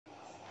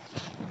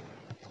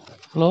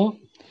Hello,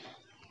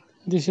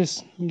 this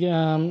is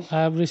I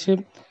have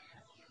received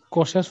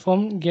courses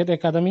from Gate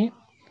Academy,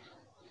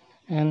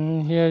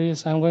 and here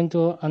is I'm going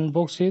to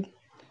unbox it.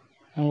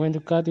 I'm going to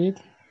cut it.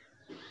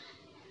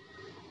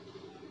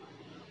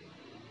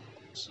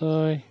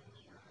 So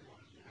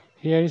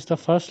here is the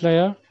first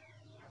layer.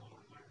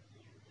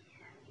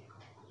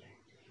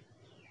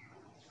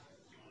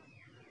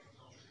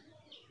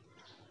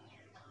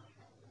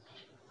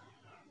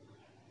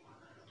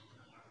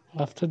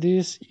 After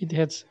this, it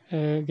has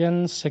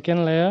again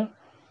second layer.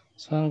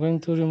 So I'm going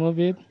to remove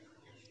it.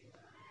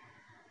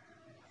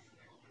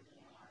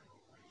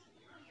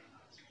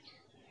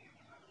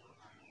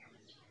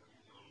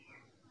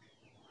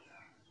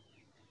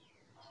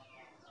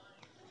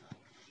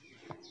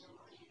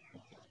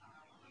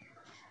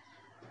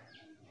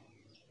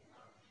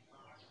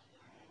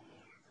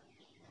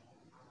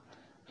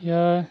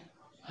 Here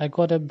I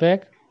got a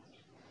bag.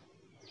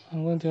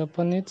 I'm going to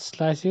open it,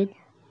 slice it.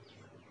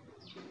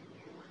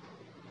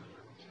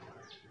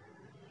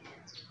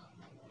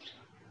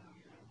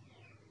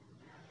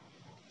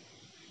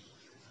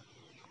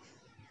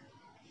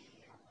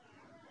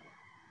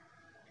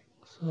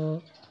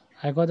 So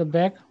I got a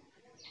bag.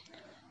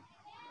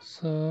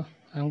 So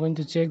I'm going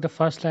to check the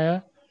first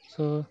layer.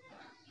 So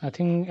I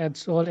think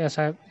that's all as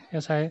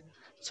I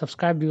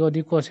subscribe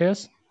BOD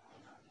courses.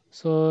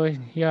 So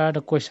here are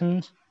the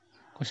question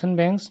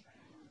banks.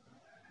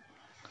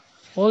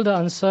 All the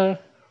answer,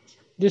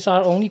 these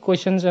are only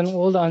questions, and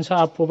all the answer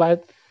are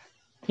provided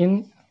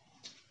in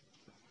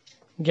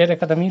Get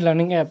Academy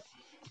Learning app.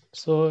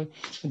 So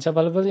it's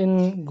available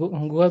in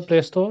Google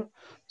Play Store.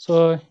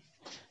 So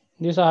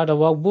these are the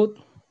workbook.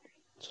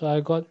 So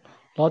I got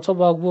lots of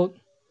workbook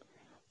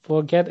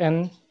for Get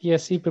and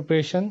ESC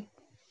preparation.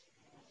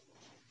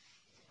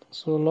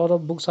 So a lot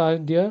of books are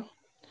there.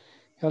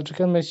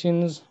 Electrical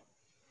machines,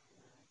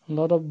 a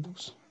lot of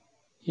books.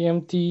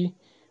 EMT,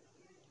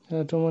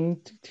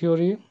 electromagnetic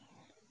theory.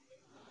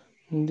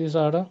 And these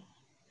are the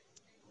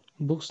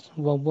books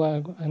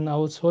workbook, and I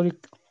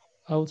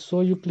will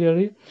show you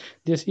clearly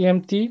this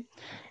EMT,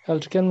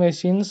 electrical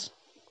machines,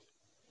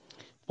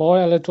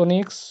 power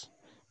electronics,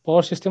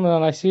 power system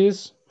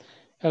analysis,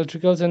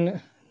 electricals,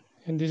 and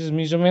this is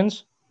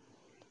measurements,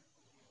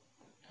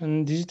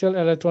 and digital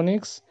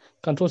electronics,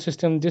 control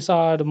system. These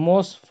are the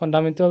most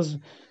fundamentals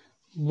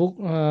book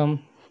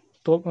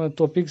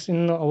topics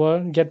in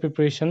our GET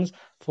preparations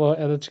for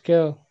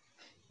electrical.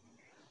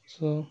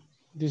 So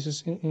this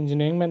is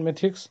engineering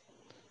mathematics.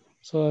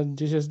 So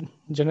this is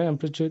general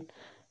amplitude,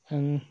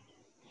 and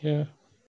here